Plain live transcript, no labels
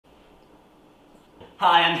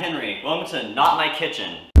Hi, I'm Henry. Welcome to Not My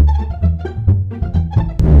Kitchen.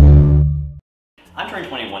 I'm turning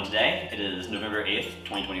 21 today. It is November 8th,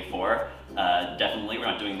 2024. Definitely, we're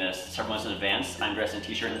not doing this several months in advance. I'm dressed in a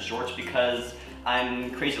t-shirt and shorts because I'm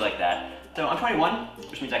crazy like that. So I'm 21,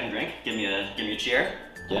 which means I can drink. Give me a cheer.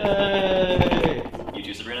 Yay! You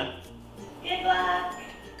too, Sabrina? Good luck!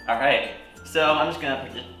 Alright, so I'm just gonna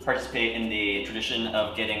participate in the tradition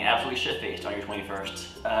of getting absolutely shit-faced on your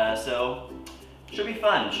 21st. So, should be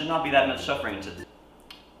fun. Should not be that much suffering to...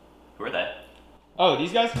 Who are they? Oh,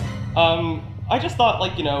 these guys? I just thought,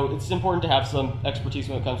 like, you know, it's important to have some expertise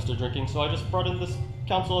when it comes to drinking, so I just brought in this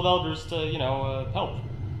council of elders to, you know, help.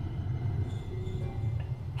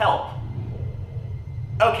 Help.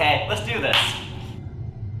 Okay, let's do this.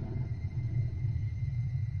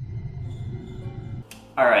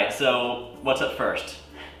 Alright, so what's up first?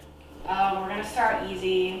 We're gonna start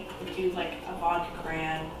easy. Do like a vodka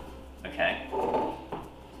cran. Okay.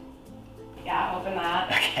 Yeah, open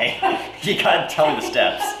that. Okay. You gotta tell me the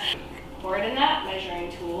steps. Pour it in that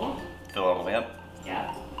measuring tool. Fill it all the way up.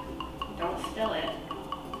 Yeah. Don't spill it.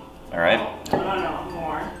 Alright. No,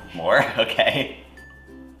 more. More? Okay.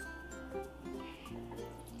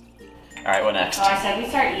 Alright, what next? So I said we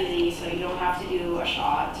start easy, so you don't have to do a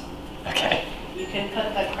shot. Okay. You can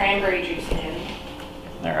put the cranberry juice in.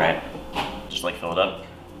 Alright. Just like fill it up.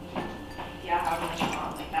 Yeah, however much you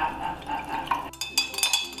want, like that.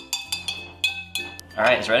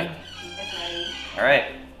 Alright, it's ready? It's ready. Alright.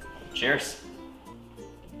 Cheers.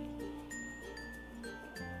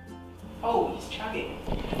 Oh, he's chugging.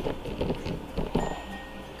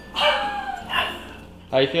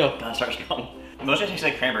 How you feel? Gotta start strong. Mostly tastes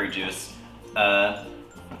like cranberry juice.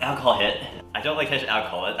 Alcohol hit. I don't like tasting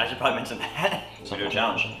alcohol. I should probably mention that. So do a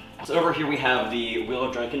challenge. So over here we have the Wheel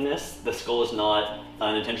of Drunkenness. The skull is not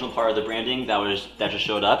an intentional part of the branding. That just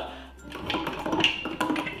showed up.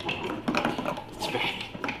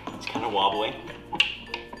 It's kind of wobbly.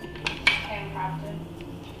 Handcrafted.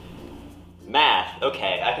 Math.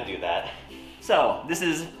 Okay, I can do that. So this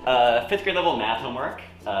is 5th grade level math homework.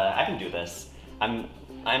 I can do this. I'm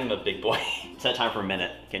a big boy. Set time for a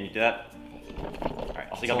minute. Can you do that? All right,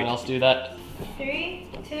 I'll see. Someone else do that. 3,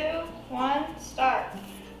 2, 1, start.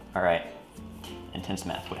 All right. Intense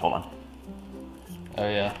math. Wait, hold on. Oh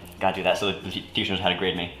yeah. Gotta do that so the teacher knows how to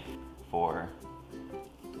grade me. 4,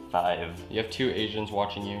 5. You have 2 Asians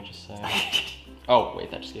watching you, just saying. Oh,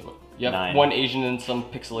 wait, that just gave up. You have 9. 1 Asian and some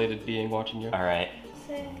pixelated being watching you. All right.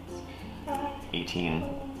 6, 5, 18.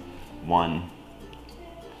 1,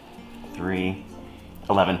 3,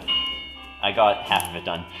 11. I got half of it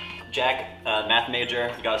done. Jack, math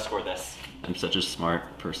major, you gotta score this. I'm such a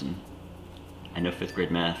smart person. I know 5th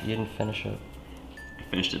grade math. You didn't finish it. I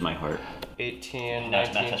finished it in my heart. 18,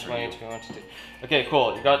 That's 19, math 22, 22. Okay,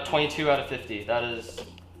 cool. You got 22 out of 50. That is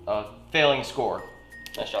a failing score.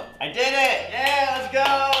 Nice job. I did it! Yeah, let's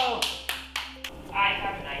go! I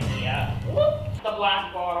have an idea. The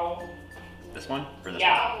black bottle. This one? Or this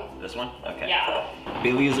Yeah. one? This one? Okay. Yeah.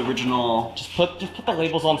 Bailey's original. Just put the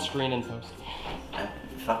labels on screen and post.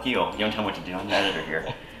 Fuck you. You don't tell me what to do. I'm the editor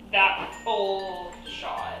here. That full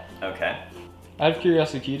shot. Okay. Out of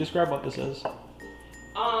curiosity, can you describe what this is?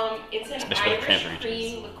 It's an Basically Irish cranberry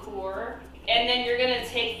cream liqueur. And then you're gonna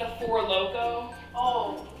take the 4 Loko.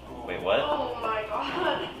 Oh. Wait, what? Oh my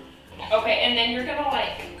god. Okay, and then you're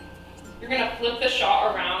gonna flip the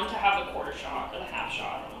shot around to have the quarter shot, or the half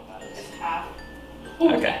shot, I don't know what that is. It's half.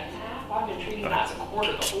 Ooh, Okay. Half? I've been treating that as a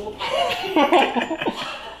quarter the whole time.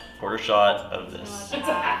 Quarter shot of this. It's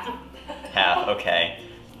a half. Half, okay.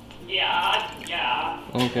 Yeah.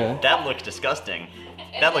 Okay. That looks disgusting.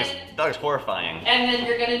 That looks horrifying. And then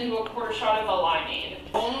you're gonna do a quarter shot of a limeade.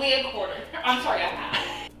 Only a quarter. I'm sorry, a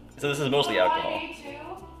half. So this is mostly alcohol. Limeade too?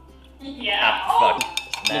 Yeah. Ah,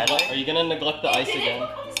 fuck. Magic? Are you gonna neglect the ice Did again? it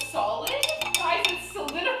become solid? Guys, it's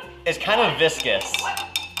solidified. It's kind of viscous. What?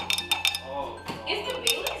 Oh. Is the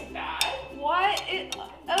Bailey's bad? What?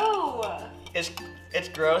 Oh. It's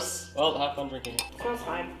gross. Well, have fun drinking it. Smells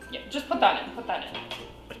fine. Yeah, just put that in. Put that in.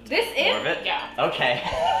 This More is? of it? Yeah. Okay.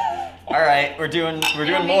 All right, we're doing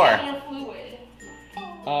It'll more. make it more fluid.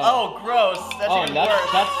 Oh, gross. That's even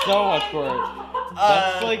worse. That's so much worse.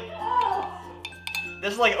 That's like...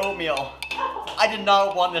 This is like oatmeal. I did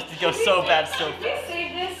not want this to go so bad so Can we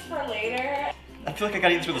save this for later? I feel like I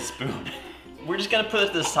gotta eat this with a spoon. We're just gonna put it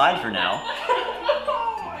to the side for now.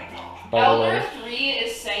 Oh my god. By the way. Elder 3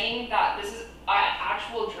 is saying that this is an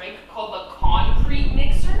actual drink called the concrete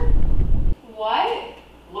mixer. What?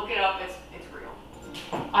 Look it up, it's real.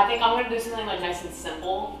 I think I'm gonna do something like nice and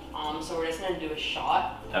simple. So we're just gonna do a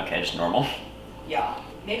shot. Okay, just normal. Yeah.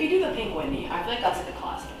 Maybe do the pink Whitney. I feel like that's like a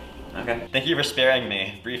classic. Okay. Thank you for sparing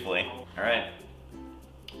me briefly. All right.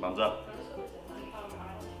 Thumbs up.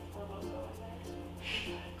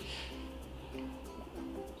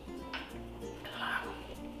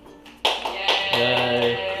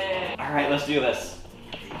 Yay. All right, let's do this.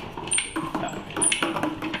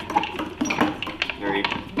 Very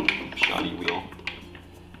shoddy wheel.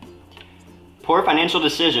 Poor financial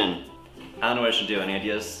decision. I don't know what I should do. Any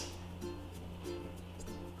ideas?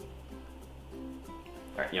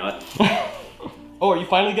 All right, you know what? Oh, are you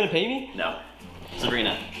finally gonna pay me? No.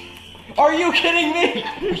 Sabrina. Are you kidding me?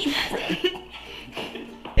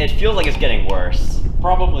 It feels like it's getting worse.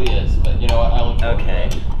 Probably is, but you know what? I look Okay.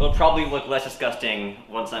 It'll probably look less disgusting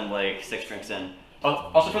once I'm like 6 drinks in. Oh,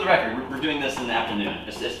 also for the record, we're doing this in the afternoon.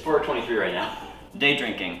 It's 4:23 right now. Day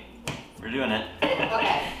drinking. We're doing it.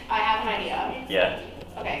 Okay, I have an idea. Yeah.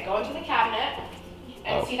 Okay, go into the cabinet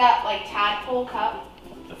and Oh. see that like tadpole cup.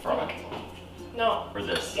 The frog. No. Or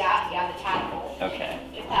this. Yeah, the tadpole. Okay.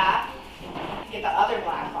 Get that. Get the other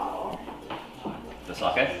black bottle. The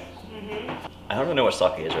sake? Mhm. I don't really know what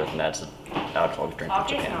sake is other than that. It's an alcoholic drink from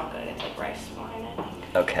Sake's Japan. not good. It's like rice wine.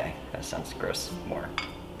 Okay. That sounds gross. More.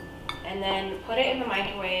 And then put it in the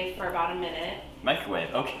microwave for about a minute.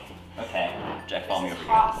 Microwave. Okay. Okay. Jack, follow me This over is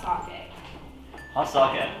here. hot sake. Hot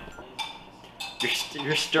sake.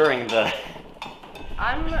 You're stirring the.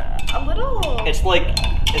 I'm a little. It's like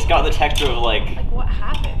it's got the texture of like. Like what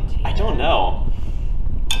happened to you? I don't know.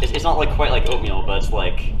 It's not like quite like oatmeal, but it's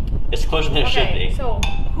like it's closer than it should Okay, be. so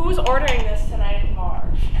who's ordering this tonight at the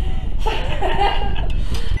bar?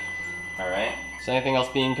 All right. Is anything else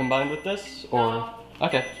being combined with this, or? No.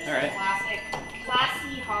 Okay. All right.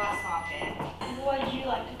 Classy hot sake. Would you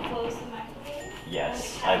like to close the microwave?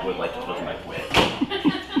 Yes, I would like to close the microwave.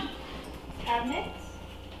 Cabinets?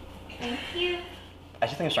 Thank you. I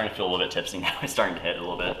just think I'm starting to feel a little bit tipsy now. It's starting to hit a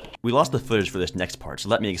little bit. We lost the footage for this next part, so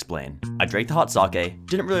let me explain. I drank the hot sake,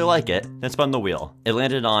 didn't really like it, then spun the wheel. It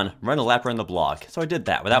landed on run a lap around the block, so I did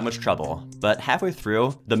that without much trouble. But halfway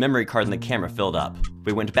through, the memory card in the camera filled up.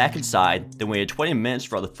 We went back inside, then waited 20 minutes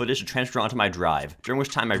for all the footage to transfer onto my drive, during which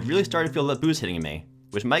time I really started to feel that booze hitting me.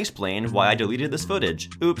 Which might explain why I deleted this footage.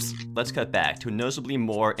 Oops, let's cut back to a noticeably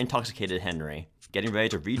more intoxicated Henereye, getting ready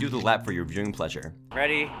to redo the lap for your viewing pleasure.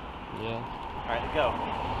 Ready? Yeah. Alright, go.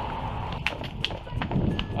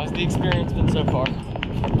 How's the experience been so far?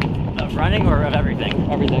 Of running or of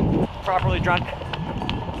everything? Everything. Properly drunk,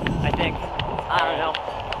 I think. I don't know.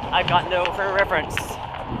 I've got no frame of reference.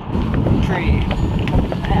 Tree.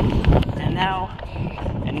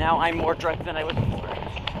 And now I'm more drunk than I was before.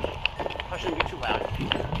 I shouldn't be too loud.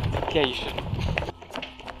 Yeah, you should.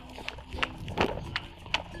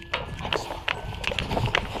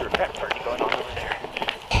 There's a prep party going on over there.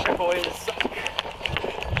 Prep boys suck.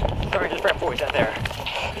 Sorry to the prep boys out there.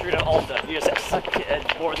 If you're gonna Alta, you just suck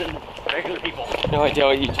more than regular people. No idea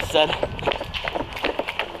what you just said.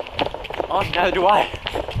 Oh, neither do I.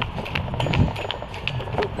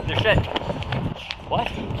 Ooh, there's shit. What?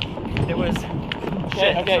 It was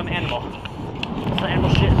shit. Okay. Some animal. Some animal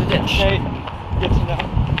shit in the ditch. Okay, good to know.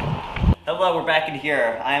 Hello, we're back in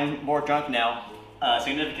here. I'm more drunk now,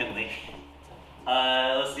 significantly.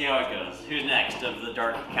 Let's see how it goes. Who's next of the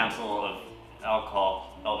Dark Council of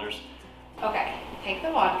Alcohol Elders? Okay, take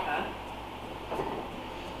the vodka.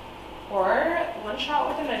 Pour one shot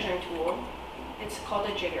with a measuring tool. It's called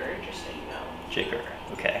a jigger, just so you know. Jigger.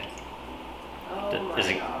 Okay. Oh my Is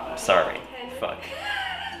it? god. Sorry. Fuck.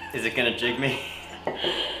 Is it gonna jig me?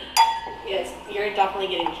 Yes, you're definitely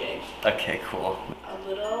getting jigged. Okay, cool. A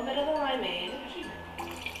little bit of the limeade.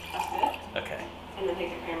 That's good. Okay. And then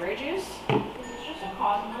take the cranberry juice. This is just a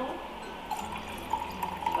Cosmo.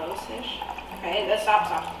 Close-ish. Okay, then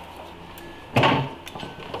stop.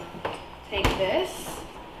 Take this.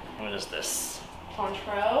 What is this?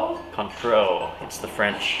 Cointreau. Cointreau. It's the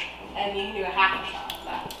French. And you can do a half a shot of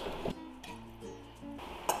that.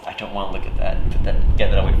 I don't want to look at that.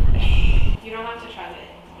 Get that away from me. You don't have to chug it.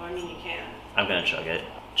 Well, I mean, you can. I'm gonna chug it.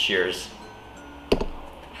 Cheers.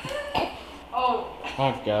 Oh.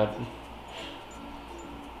 Oh god.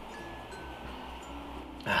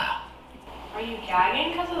 Are you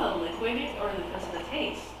gagging because of the liquid or because of the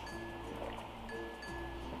taste?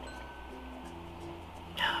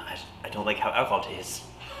 I don't like how alcohol tastes.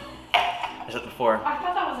 I said before. I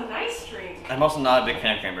thought that was a nice drink. I'm also not a big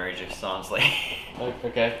fan of cranberry juice, honestly.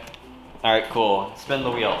 Okay. Alright, cool. Spin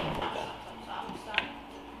the wheel. Stop.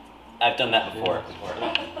 I've done that before.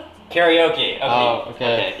 Karaoke. Okay. Oh,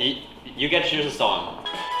 okay. Okay. You get to choose a song.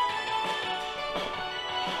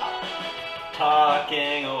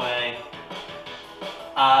 Talking away.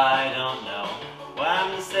 I don't know what I'm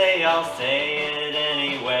gonna say. I'll say it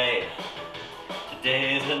anyway. To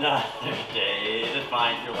day's another day to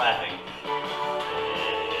find you're laughing.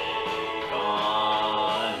 Take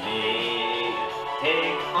on me,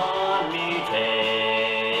 take on me,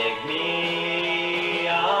 take me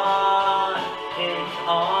on, take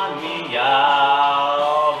on me,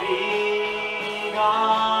 I'll be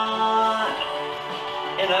gone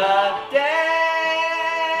in a day.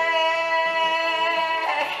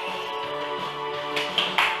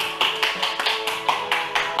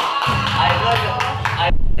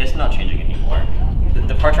 It's not changing anymore.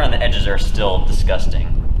 The parts around the edges are still disgusting,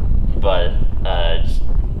 but just,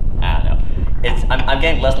 I don't know. I'm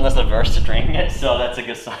getting less and less averse to drinking it, so that's a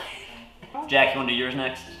good sign. Jack, you want to do yours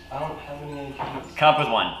next? I don't have any ideas. Come up with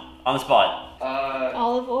one on the spot.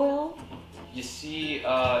 Olive oil. You see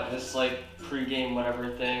this like pre-game whatever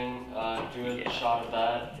thing, do a shot of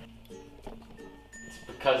that. It's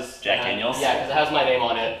because Jack Daniels? Yeah, because it has my name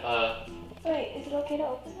on it. Wait, is it okay to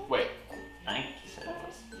open it? Wait. I think he said it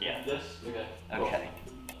was. Yeah. This? Okay. Okay.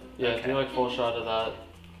 Yeah, Okay. do like full shot of that.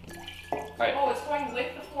 Alright. Oh, it's going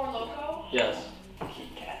with the Four Loko? Yes.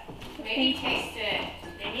 Maybe taste it.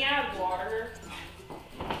 Maybe add water.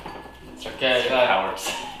 Okay.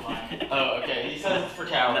 Cowards. Oh, okay. He says it's for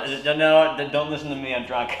cowards. No, don't listen to me. I'm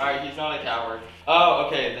drunk. Alright, he's not a coward. Oh,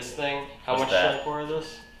 okay. This thing. How What's much that? should I pour of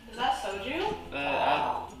this? Is that soju?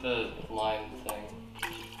 Add the lime thing.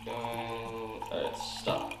 Alright,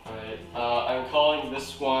 stop. Alright. I'm calling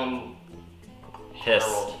this one Hiss.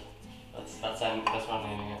 Harold. That's what I'm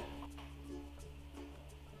naming it.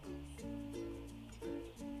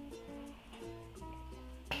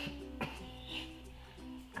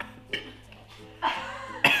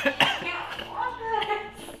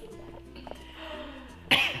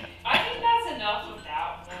 I think that's enough of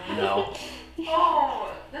that. No.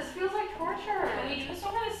 Oh, this feels like torture. Can we do this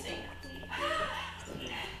over the sink?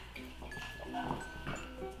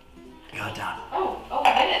 Go down. Oh,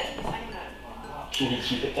 I did it. I can wow. Can you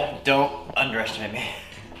keep it down? Don't underestimate me.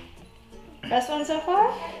 Best one so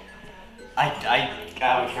far? I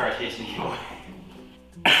don't care what taste anymore.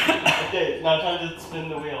 Okay, now time to spin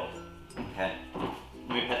the wheel. Okay. Let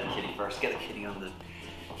me pet the kitty first. Get the kitty on the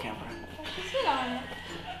camera. Sit on it.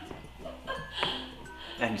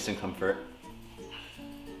 I need some comfort.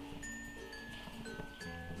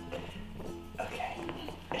 Okay.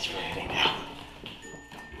 It's really hitting now.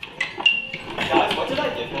 Guys, what did I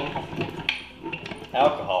give him?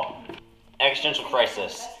 Alcohol. Existential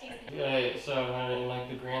crisis. Okay, so in like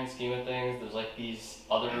the grand scheme of things, there's like these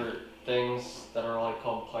other things that are like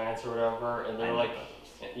called plants or whatever, and they're like,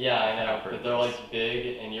 yeah, I know, but they're like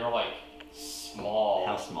big, and you're like small.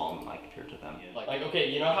 How small am I compared to them? Like okay,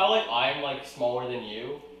 you know how like I'm like smaller than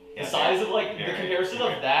you? Yeah, The size of like the very, comparison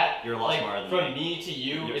very. of that, You're a lot like smaller than from me. me to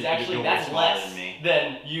you You're- is actually you're that's smaller less than me.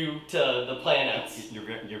 than you to the planets.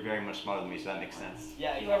 You're very much smaller than me, so that makes sense.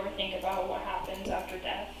 Yeah, Do you ever think about what happens after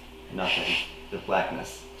death? Nothing. The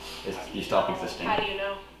blackness. You stop existing. How do you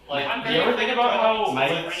know? Like, I'm do you very ever think about how My-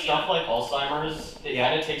 like, stuff like Alzheimer's, it Yeah.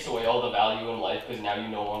 kind of takes away all the value in life because now you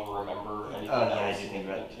no longer remember anything Oh that yeah, I was do think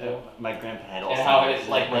about significant to you. my grandpa had And how Alzheimer's. it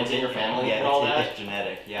like runs in your family Yeah, and all that. it's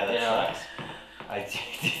genetic. Yeah, that Yeah. sucks.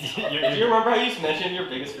 Do you remember how you mentioned your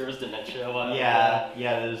biggest fear is dementia? Yeah,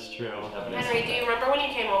 that is true. Henry, do you remember when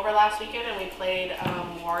you came over last weekend and we played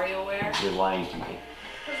WarioWare? You're lying to me.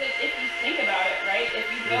 Because if you think about it, right? If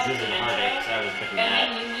you This go isn't dementia heartache, because I was picking and then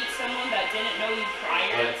that. you meet someone that didn't know you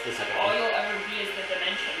prior, Oh, that's the second all one. you'll ever be is the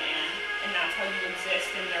dementia man, and that's how you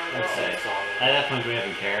exist in their That's world. so solid. At that point, do I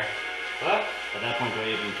even care? What? At that point, do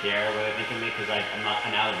I even care what they think of me? Because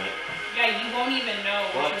I'm out of it. Yeah, you won't even know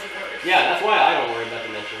What? which is worse. Yeah, that's why I don't worry about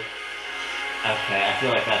dementia. Okay, I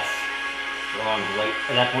feel like that's wrong. Like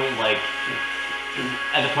at that point,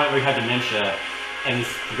 at the point where you have dementia and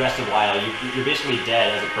it's progressed a while, you're basically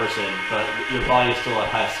dead as a person, but your body is still a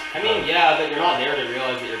husk. I mean, yeah, but you're not there to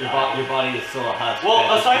realize that you're dying. Your body is still a husk. Well,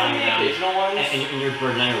 that's just aside from lying the around. occasional ones. And you're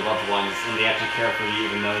burdening your loved ones, and they actually care for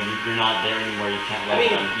you, even though you're not there anymore. You can't love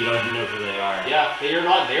them. You don't even know who they are. Yeah, but you're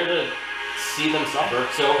not there to see them suffer,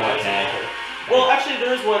 so why does it Okay. matter? Well, actually,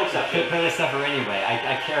 there is one exception. But I suffer anyway.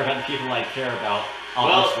 I care about the people I care about,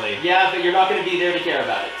 Well, honestly. yeah, but you're not going to be there to care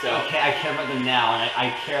about it, so. Okay, I care about them now, and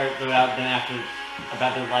I care about them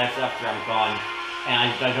about their lives after I'm gone.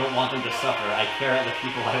 And I don't want them to suffer. I care about the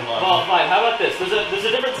people I love. Well, fine. How about this? There's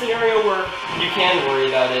a different scenario where you can worry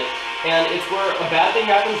about it, and it's where a bad thing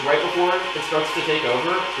happens right before it starts to take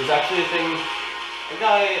over. There's actually a thing.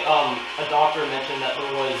 A doctor mentioned that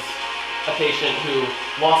there was a patient who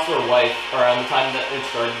lost their wife around the time that it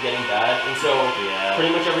started getting bad, and so Yeah.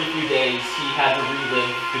 pretty much every few days he had to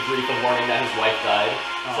relive the grief of learning that his wife died.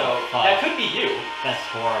 Oh, So fuck. that could be you. That's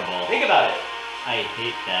horrible. Think about it. I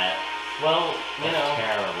hate that. Well, you know.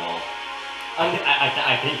 Terrible.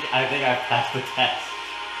 I think I've passed the test.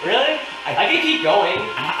 Really? I can keep going.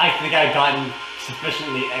 I think I've gotten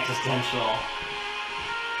sufficiently existential.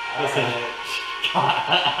 Listen.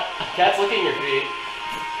 Cat's licking your feet.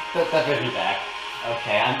 That brings me back.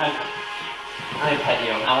 Okay, I'm gonna pet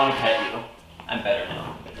you. I want to pet you. I'm better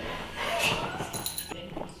now.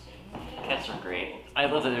 Cats are great. I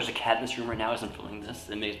love that there's a cat in this room right now as I'm filming this.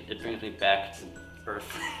 It brings me back to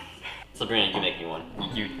Earth. Sabrina, you make me one.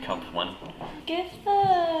 You come with one. Give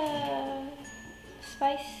the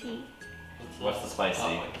spicy. What's the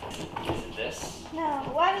spicy? Is it this? No,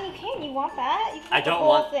 well, I mean you can. You want that? You can I have the don't whole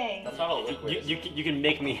want- thing. That's not a liquid. You can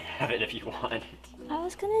make me have it if you want. I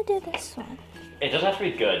was gonna do this one. It doesn't have to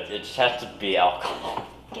be good. It just has to be alcohol.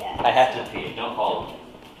 Yeah. I have to pee. Don't follow me.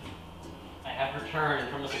 I have returned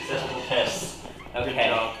from a successful piss. Okay. Good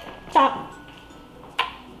job. Stop.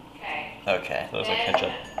 Okay. Okay. That looks like Then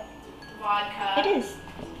ketchup. Vodka. It is.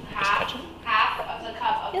 Half of the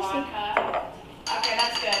cup of You'll see. vodka. Okay,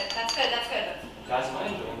 that's good. That's good. That's good. Guys, am I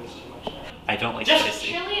enjoying this too much now? I don't like Just spicy.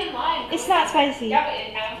 chili and lime. It's not spicy. Yeah, but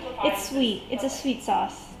it amplifies. It's sweet. It's a sweet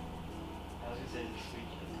sauce. I was gonna say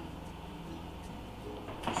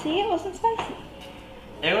sweet. See, it wasn't spicy.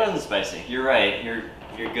 It wasn't spicy. You're right. You're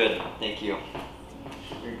good. Thank you.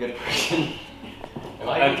 You're a good person. Am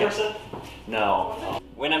I a good Okay. person? No.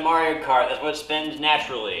 Win a Mario Kart. That's what spins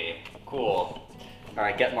naturally. Cool. All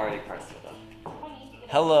right, get Mario Kart set up.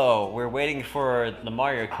 Hello. We're waiting for the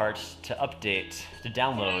Mario Kart to update, to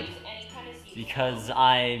download, because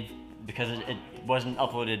it wasn't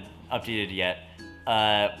updated yet,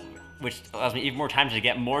 which allows me even more time to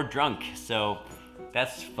get more drunk. So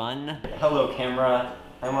that's fun. Hello, camera.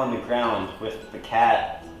 I'm on the ground with the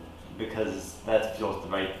cat because that feels the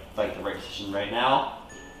right decision right now.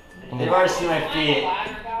 They've already seen my feet.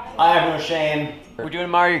 I have no shame. We're doing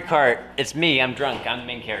Mario Kart. It's me. I'm drunk. I'm the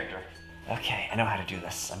main character. Okay, I know how to do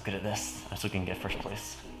this. I'm good at this. I'm still gonna get first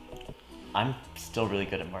place. I'm still really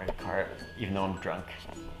good at Mario Kart, even though I'm drunk.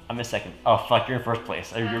 I'm in second. Oh fuck, you're in first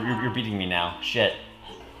place. You're beating me now. Shit.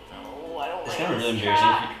 No, I don't It's gonna be really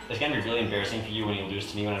embarrassing. It's gonna be really embarrassing for you when you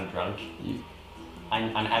lose to me when I'm drunk.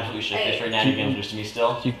 I'm absolutely shit-faced right now. You're gonna lose to me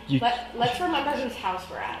still. Let's remember whose house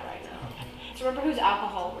we're at right now. Let's remember whose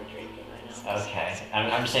alcohol we're drinking right now. Okay.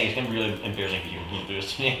 I'm just saying it's gonna be really embarrassing for you when you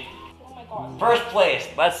lose to me. Oh my god. First place.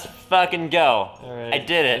 Let's fucking go. Alright. I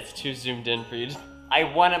did it. It's too zoomed in for you to... I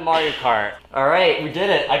won at Mario Kart. All right, we did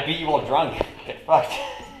it. I beat you while drunk. Get fucked.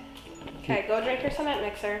 Okay, go drink your cement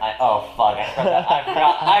mixer. Oh fuck!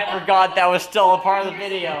 I forgot that was still a part of the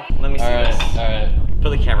video. Let me see this. Alright.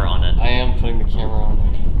 Put the camera on it. I am putting the camera on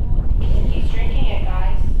it. He's drinking it,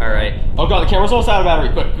 guys. All right. Oh god, the camera's almost out of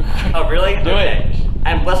battery. Quick. Oh really? Do it.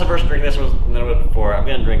 I'm less averse to drinking this than I was before. I'm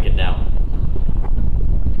gonna drink it now.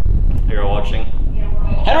 You're watching. Yeah, we're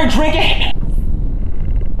all. Henry, drink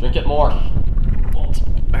it! Drink it more.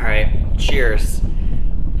 All right. Cheers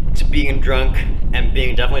to being drunk and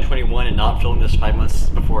being definitely 21 and not filming this 5 months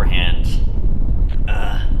beforehand.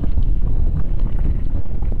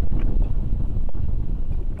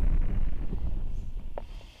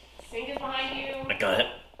 Sink is behind you. I got it.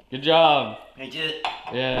 Good job. I did it.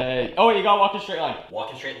 Yay. Oh wait, you gotta walk in a straight line.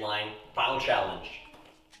 Walk in straight line. Final challenge.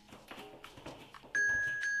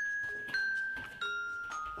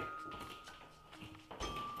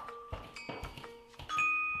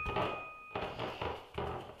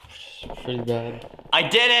 Pretty bad. I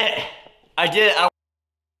did it! I did it!